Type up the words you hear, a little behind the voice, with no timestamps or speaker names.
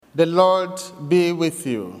The Lord be with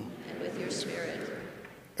you. And with your spirit.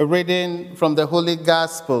 A reading from the Holy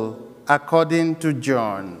Gospel according to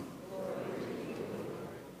John.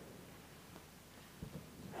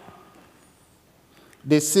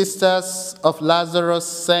 The sisters of Lazarus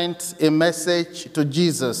sent a message to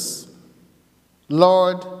Jesus.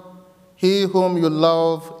 Lord, he whom you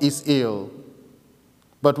love is ill.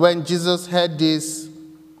 But when Jesus heard this,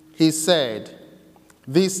 he said,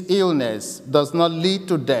 "This illness does not lead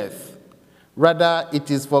to death. Rather, it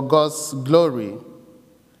is for God's glory,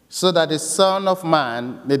 so that the Son of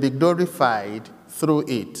Man may be glorified through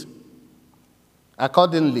it."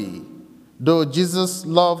 Accordingly, though Jesus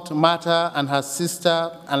loved Martha and her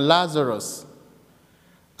sister and Lazarus,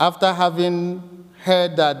 after having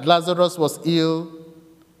heard that Lazarus was ill,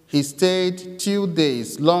 he stayed 2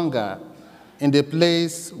 days longer in the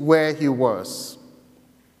place where he was.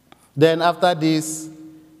 Then after this,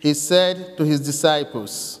 he said to his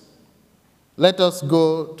disciples, "Let us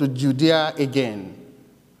go to Judea again."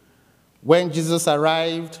 When Jesus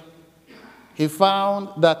arrived, he found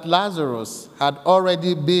that Lazarus had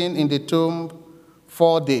already been in the tomb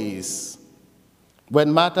 4 days.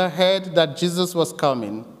 When Martha heard that Jesus was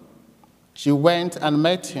coming, she went and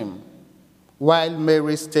met him, while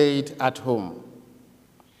Mary stayed at home.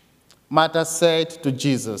 Martha said to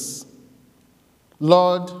Jesus,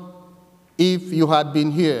 "Lord, if you had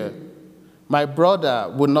been here, my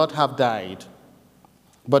brother would not have died.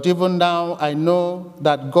 But even now I know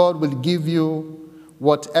that God will give you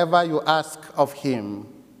whatever you ask of him."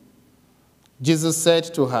 Jesus said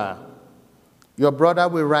to her, "Your brother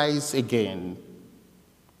will rise again."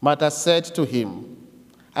 Martha said to him,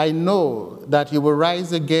 "I know that he will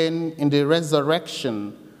rise again in the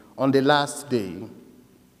resurrection on the last day."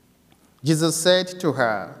 Jesus said to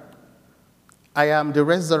her, "I am the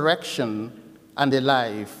resurrection and the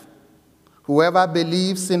life. Whoever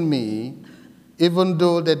believes in me, even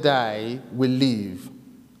though they die, will live.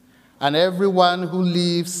 And everyone who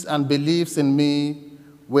lives and believes in me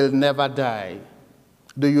will never die.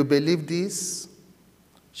 Do you believe this?"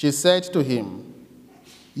 She said to him,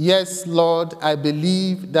 "Yes, Lord, I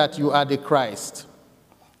believe that you are the Christ,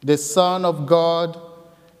 the Son of God,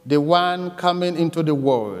 the one coming into the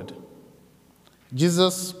world."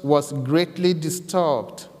 Jesus was greatly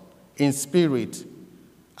disturbed in spirit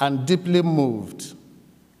and deeply moved.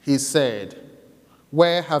 He said,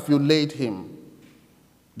 "Where have you laid him?"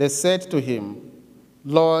 They said to him,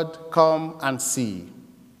 "Lord, come and see."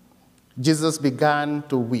 Jesus began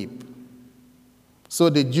to weep. So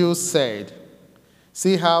the Jews said,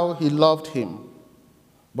 "See how he loved him."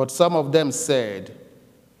 But some of them said,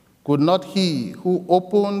 "Could not he who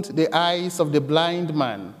opened the eyes of the blind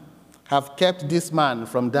man have kept this man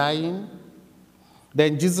from dying?"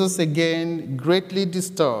 Then Jesus, again greatly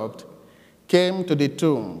disturbed, came to the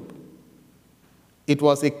tomb. It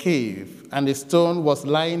was a cave, and a stone was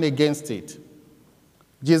lying against it.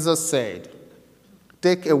 Jesus said,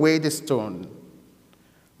 "Take away the stone."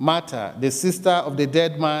 Martha, the sister of the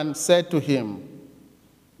dead man, said to him,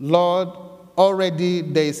 "Lord, already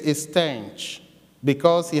there is a stench,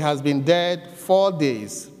 because he has been dead 4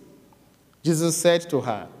 days." Jesus said to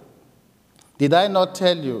her, "Did I not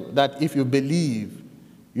tell you that if you believe,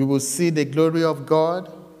 you will see the glory of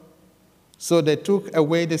God?" So they took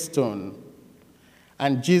away the stone.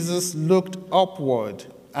 And Jesus looked upward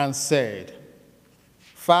and said,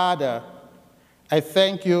 "Father, I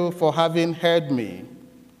thank you for having heard me.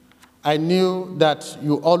 I knew that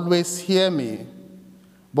you always hear me,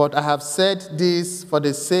 but I have said this for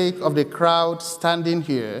the sake of the crowd standing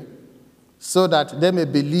here, so that they may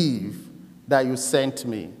believe that you sent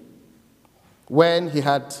me." When he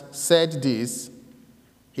had said this,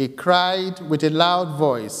 he cried with a loud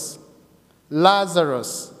voice,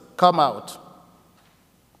 "Lazarus, come out."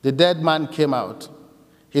 The dead man came out,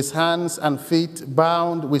 his hands and feet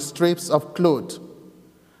bound with strips of cloth,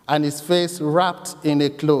 and his face wrapped in a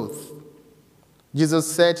cloth.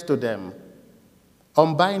 Jesus said to them,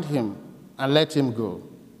 "Unbind him and let him go."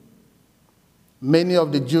 Many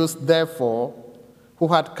of the Jews, therefore, who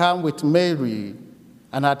had come with Mary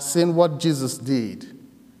and had seen what Jesus did,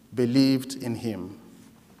 believed in him.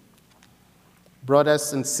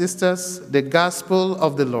 Brothers and sisters, the gospel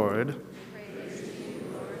of the Lord. Praise to you,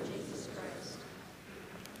 Lord Jesus Christ.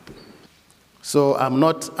 So I'm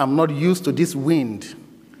not used to this wind.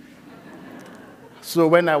 So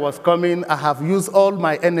when I was coming, I have used all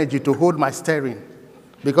my energy to hold my steering,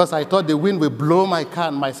 because I thought the wind will blow my car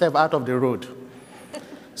and myself out of the road.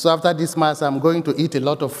 So after this Mass, I'm going to eat a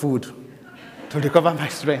lot of food to recover my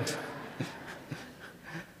strength.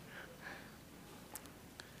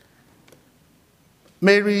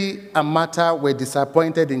 Mary and Martha were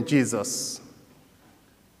disappointed in Jesus,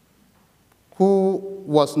 who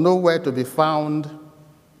was nowhere to be found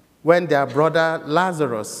when their brother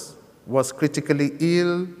Lazarus was critically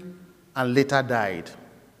ill and later died.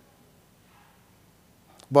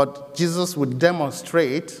 But Jesus would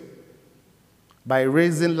demonstrate by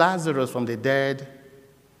raising Lazarus from the dead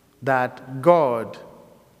that God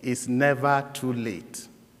is never too late.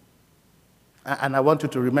 And I want you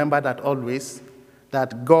to remember that always,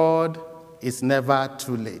 that God is never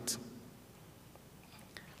too late.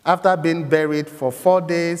 After being buried for 4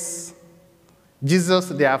 days, Jesus,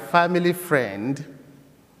 their family friend,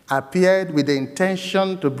 appeared with the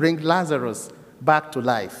intention to bring Lazarus back to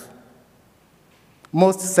life.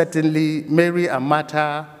 Most certainly, Mary and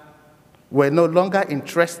Martha were no longer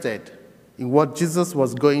interested in what Jesus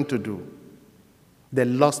was going to do. They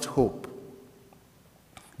lost hope.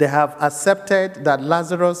 They have accepted that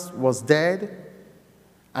Lazarus was dead,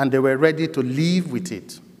 and they were ready to live with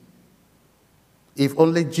it. If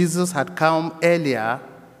only Jesus had come earlier,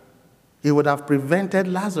 he would have prevented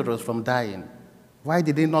Lazarus from dying. Why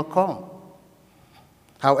did he not come?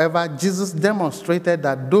 However, Jesus demonstrated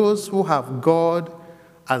that those who have God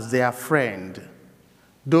as their friend,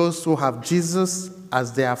 those who have Jesus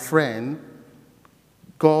as their friend,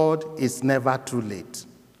 God is never too late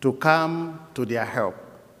to come to their help.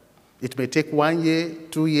 It may take 1 year,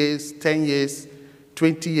 2 years, 10 years,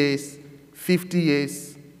 20 years, 50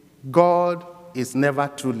 years. God is never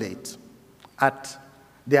too late. At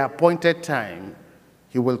the appointed time,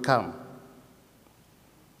 he will come.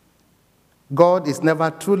 God is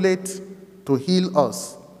never too late to heal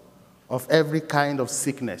us of every kind of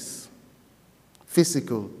sickness,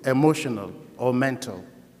 physical, emotional, or mental.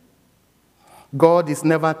 God is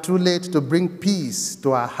never too late to bring peace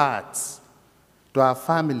to our hearts, to our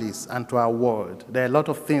families, and to our world. There are a lot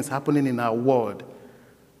of things happening in our world,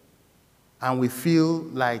 and we feel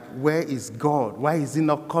like, where is God? Why is he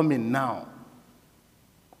not coming now?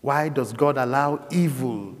 Why does God allow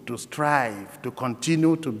evil to strive, to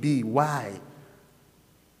continue to be? Why?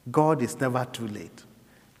 God is never too late.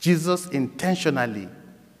 Jesus intentionally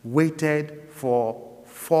waited for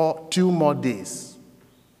 2 more days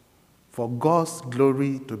for God's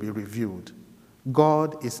glory to be revealed.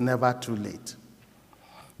 God is never too late.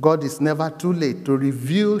 God is never too late to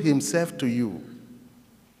reveal himself to you.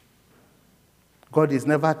 God is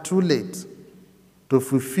never too late to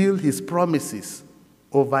fulfill his promises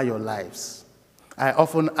over your lives. I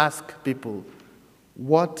often ask people,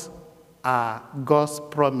 what are God's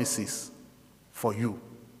promises for you?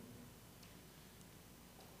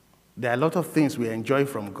 There are a lot of things we enjoy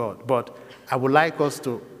from God, but I would like us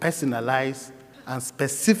to personalize and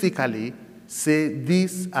specifically say,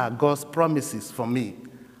 these are God's promises for me,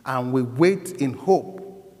 and we wait in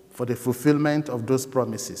hope for the fulfillment of those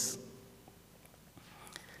promises.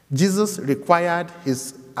 Jesus required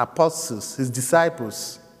his apostles, his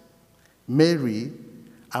disciples, Mary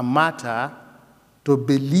and Martha, to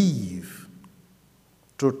believe,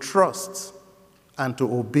 to trust, and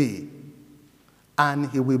to obey,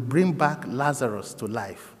 and he will bring back Lazarus to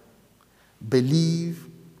life. Believe,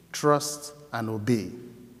 trust, and obey,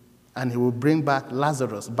 and he will bring back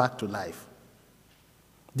Lazarus back to life.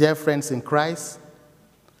 Dear friends in Christ,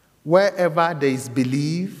 wherever there is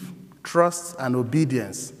belief, trust, and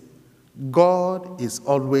obedience, God is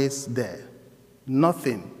always there.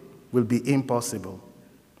 Nothing will be impossible.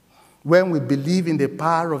 When we believe in the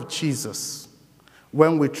power of Jesus,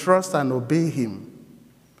 when we trust and obey him,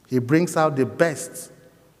 he brings out the best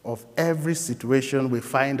of every situation we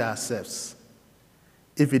find ourselves.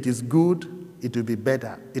 If it is good, it will be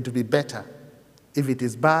better. It will be better. If it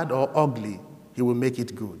is bad or ugly, he will make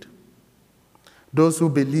it good. Those who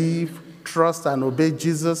believe, trust, and obey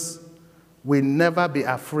Jesus will never be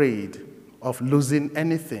afraid of losing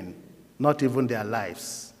anything, not even their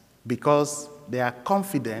lives, because they are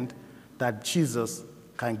confident that Jesus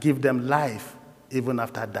can give them life even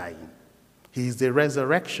after dying. He is the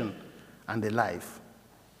resurrection and the life.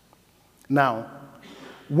 Now,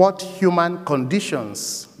 what human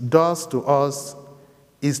conditions does to us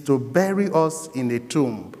is to bury us in a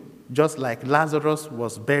tomb, just like Lazarus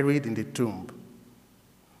was buried in the tomb.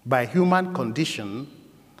 By human condition,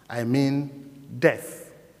 I mean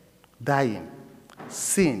death, dying,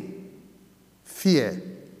 sin, fear,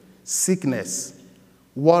 sickness,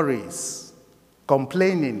 worries,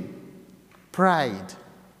 complaining, pride,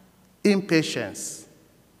 impatience,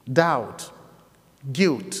 doubt,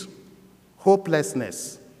 guilt,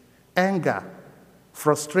 hopelessness, anger,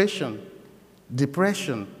 frustration,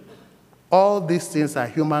 depression. All these things are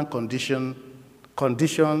human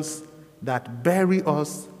conditions that bury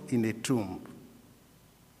us in a tomb.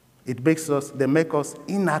 They make us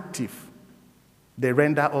inactive. They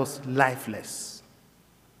render us lifeless.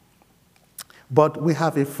 But we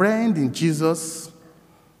have a friend in Jesus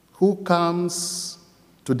who comes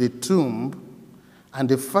to the tomb, and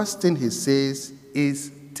the first thing he says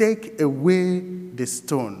is, "Take away the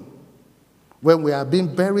stone." When we are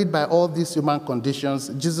being buried by all these human conditions,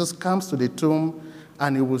 Jesus comes to the tomb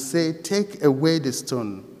and he will say, "Take away the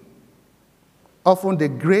stone." Often the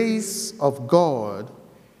grace of God,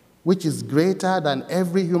 which is greater than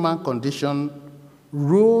every human condition,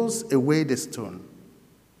 rolls away the stone.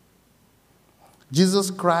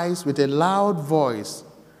 Jesus cries with a loud voice,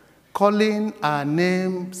 calling our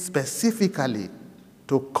name specifically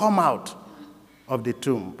to come out of the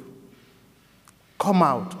tomb, come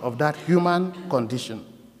out of that human condition.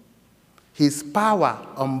 His power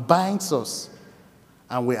unbinds us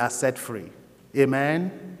and we are set free.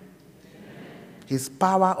 Amen? Amen. His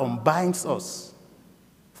power unbinds us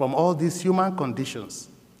from all these human conditions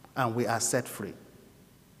and we are set free.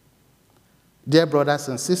 Dear brothers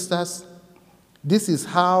and sisters, this is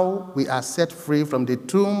how we are set free from the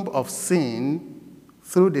tomb of sin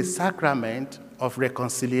through the sacrament of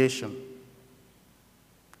reconciliation.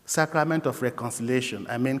 Sacrament of reconciliation,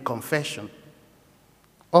 I mean confession.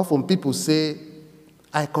 Often people say,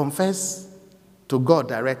 "I confess to God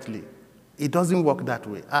directly." It doesn't work that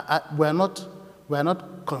way. We're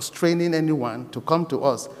not constraining anyone to come to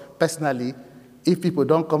us. Personally, if people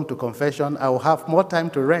don't come to confession, I will have more time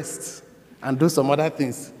to rest and do some other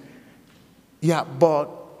things. Yeah, but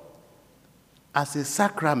as a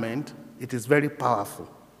sacrament, it is very powerful.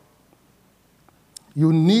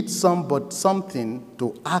 You need something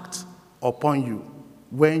to act upon you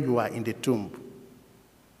when you are in the tomb,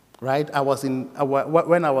 right?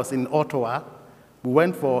 When I was in Ottawa, we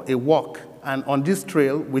went for a walk, and on this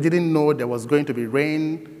trail, we didn't know there was going to be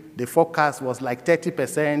rain. The forecast was like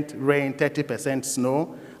 30% rain, 30%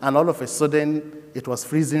 snow, and all of a sudden, it was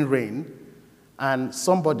freezing rain. And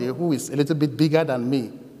somebody who is a little bit bigger than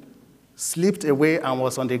me slipped away and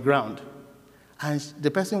was on the ground. And the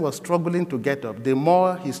person was struggling to get up. The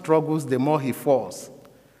more he struggles, the more he falls.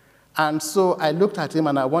 And so I looked at him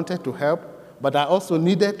and I wanted to help, but I also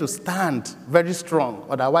needed to stand very strong,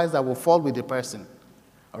 otherwise I would fall with the person.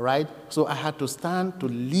 All right? So I had to stand to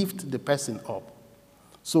lift the person up.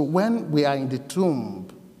 So when we are in the tomb,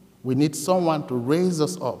 we need someone to raise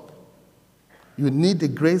us up. You need the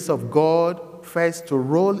grace of God first to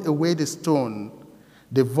roll away the stone,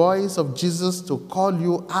 the voice of Jesus to call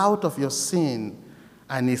you out of your sin,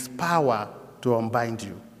 and his power to unbind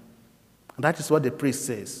you. And that is what the priest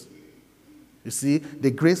says. You see,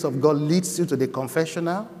 the grace of God leads you to the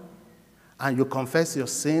confessional, and you confess your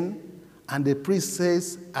sin, and the priest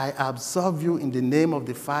says, "I absolve you in the name of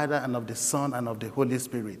the Father and of the Son and of the Holy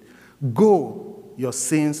Spirit. Go, your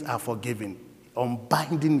sins are forgiven,"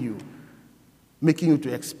 unbinding you, making you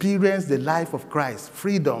to experience the life of Christ,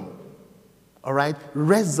 freedom, all right,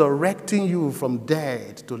 resurrecting you from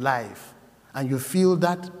death to life, and you feel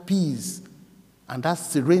that peace and that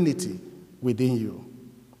serenity within you.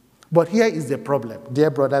 But here is the problem, dear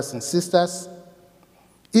brothers and sisters.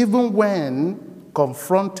 Even when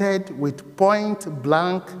confronted with point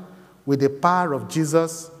blank with the power of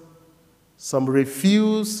Jesus, some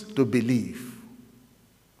refuse to believe.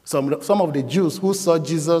 Some of the Jews who saw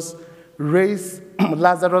Jesus raise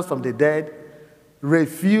Lazarus from the dead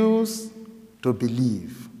refuse to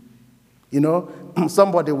believe. You know,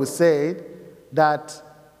 somebody will say that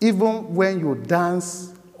even when you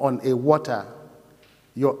dance on a water,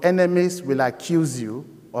 your enemies will accuse you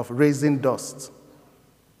of raising dust.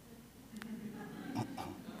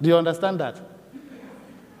 Do you understand that?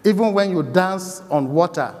 Even when you dance on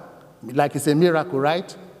water, like it's a miracle,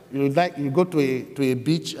 right? You go to a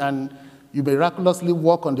beach and you miraculously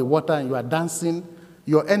walk on the water and you are dancing,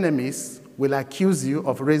 your enemies will accuse you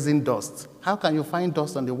of raising dust. How can you find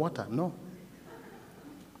dust on the water? No.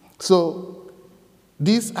 So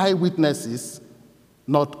these eyewitnesses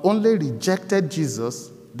not only rejected Jesus,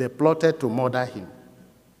 they plotted to murder him.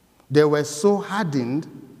 They were so hardened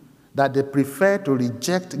that they preferred to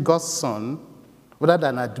reject God's Son rather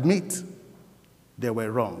than admit they were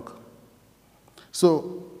wrong.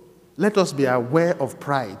 So let us be aware of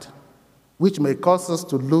pride, which may cause us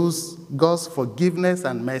to lose God's forgiveness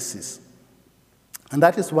and mercies. And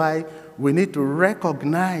that is why we need to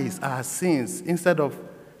recognize our sins instead of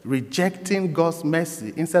rejecting God's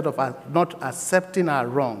mercy, instead of not accepting our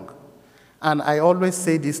wrong. And I always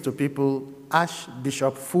say this to people.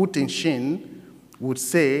 Archbishop Fu Ting-shin would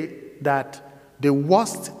say that the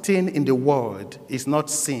worst thing in the world is not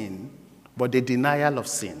sin, but the denial of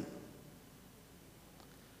sin.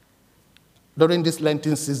 During this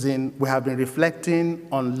Lenten season, we have been reflecting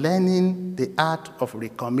on learning the art of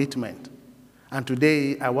recommitment. And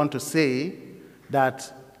today, I want to say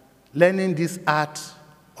that learning this art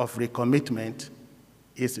of recommitment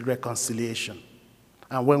is reconciliation.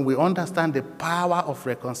 And when we understand the power of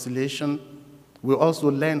reconciliation, we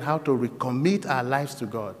also learn how to recommit our lives to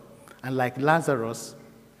God. And like Lazarus,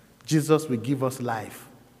 Jesus will give us life,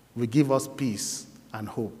 will give us peace and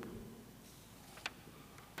hope.